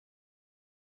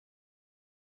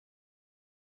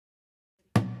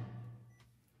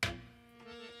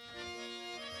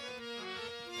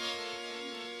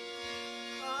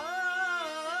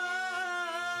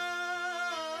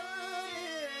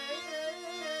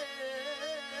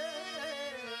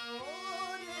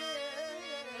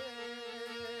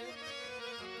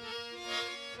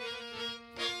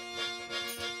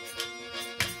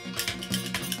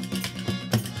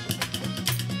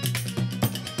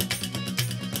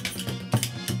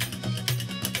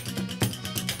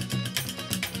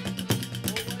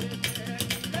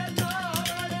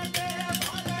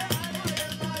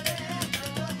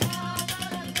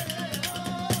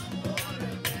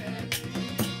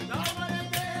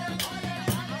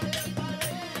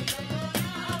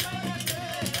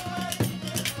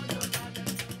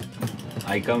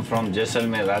I come from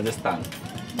Jaisalmer, Rajasthan.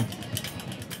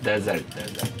 Desert.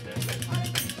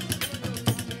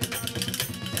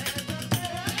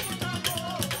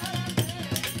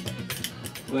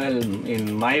 Well,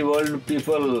 in my world,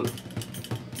 people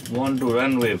want to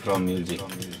run away from music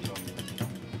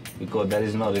because there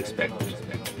is no respect.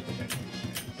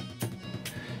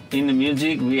 In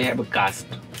music, we have a caste.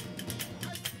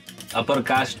 Upper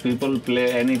caste people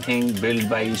play anything built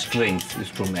by strings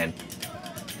instrument,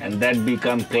 and that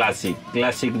become classic.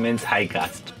 Classic means high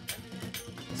caste.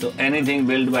 So anything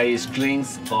built by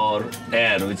strings or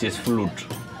air, which is flute,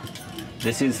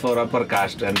 this is for upper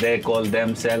caste, and they call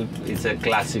themselves it's a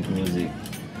classic music.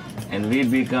 And we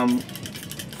become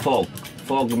folk.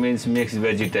 Folk means mixed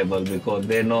vegetable because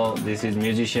they know this is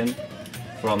musician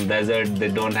from desert. They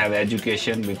don't have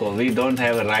education because we don't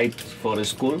have a right for a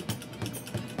school.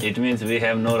 It means we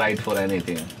have no right for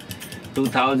anything.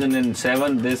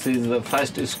 2007, this is the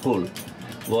first school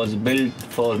was built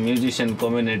for musician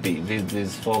community with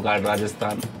this folk art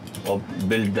Rajasthan,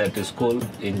 built that school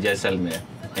in Jaisalmer.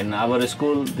 In our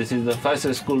school, this is the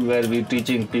first school where we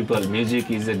teaching people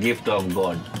music is a gift of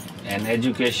God. And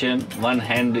education, one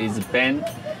hand is pen,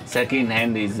 second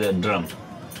hand is a drum.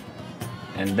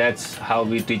 And that's how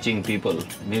we teaching people.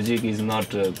 Music is not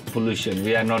pollution.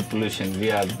 We are not pollution.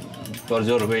 We are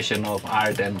preservation of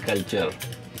art and culture.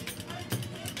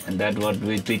 And that's what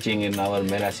we're teaching in our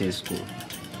Merasi school.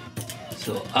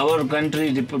 So our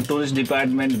country tourist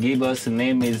department give us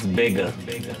name is beggar.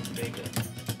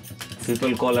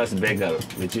 People call us beggar,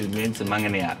 which means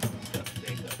Manganiar.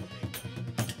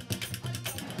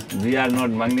 We are not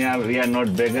Manganiar, we are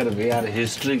not beggar, we are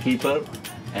history keeper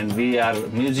and we are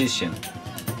musician.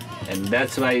 And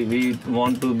that's why we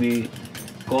want to be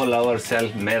call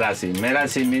ourselves Merasi.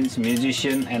 Merasi means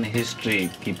musician and history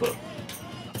keeper.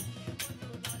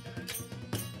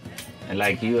 And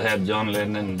like you have John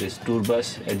Lennon, this tour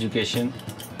bus education.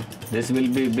 This will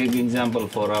be a big example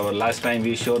for our. Last time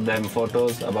we showed them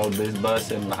photos about this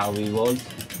bus and how he was.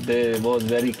 They was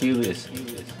very curious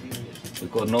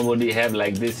because nobody have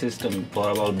like this system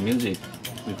for about music.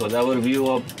 Because our view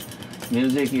of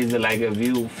music is like a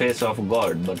view face of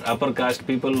God, but upper caste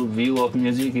people view of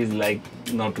music is like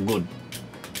not good.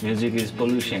 Music is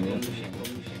pollution.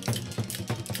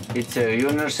 It's a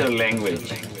universal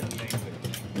language.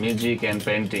 Music and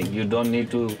painting. You don't need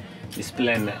to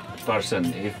explain person.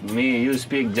 If you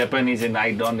speak Japanese and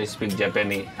I don't speak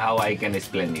Japanese, how I can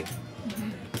explain it?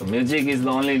 So music is the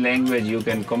only language you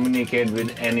can communicate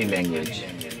with any language.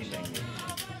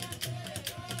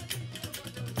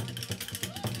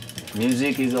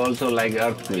 Music is also like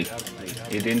earthquake.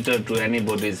 It enters to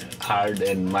anybody's heart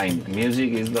and mind.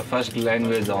 Music is the first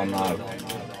language on earth.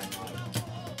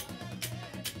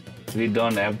 We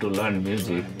don't have to learn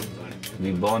music.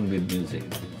 We born with music.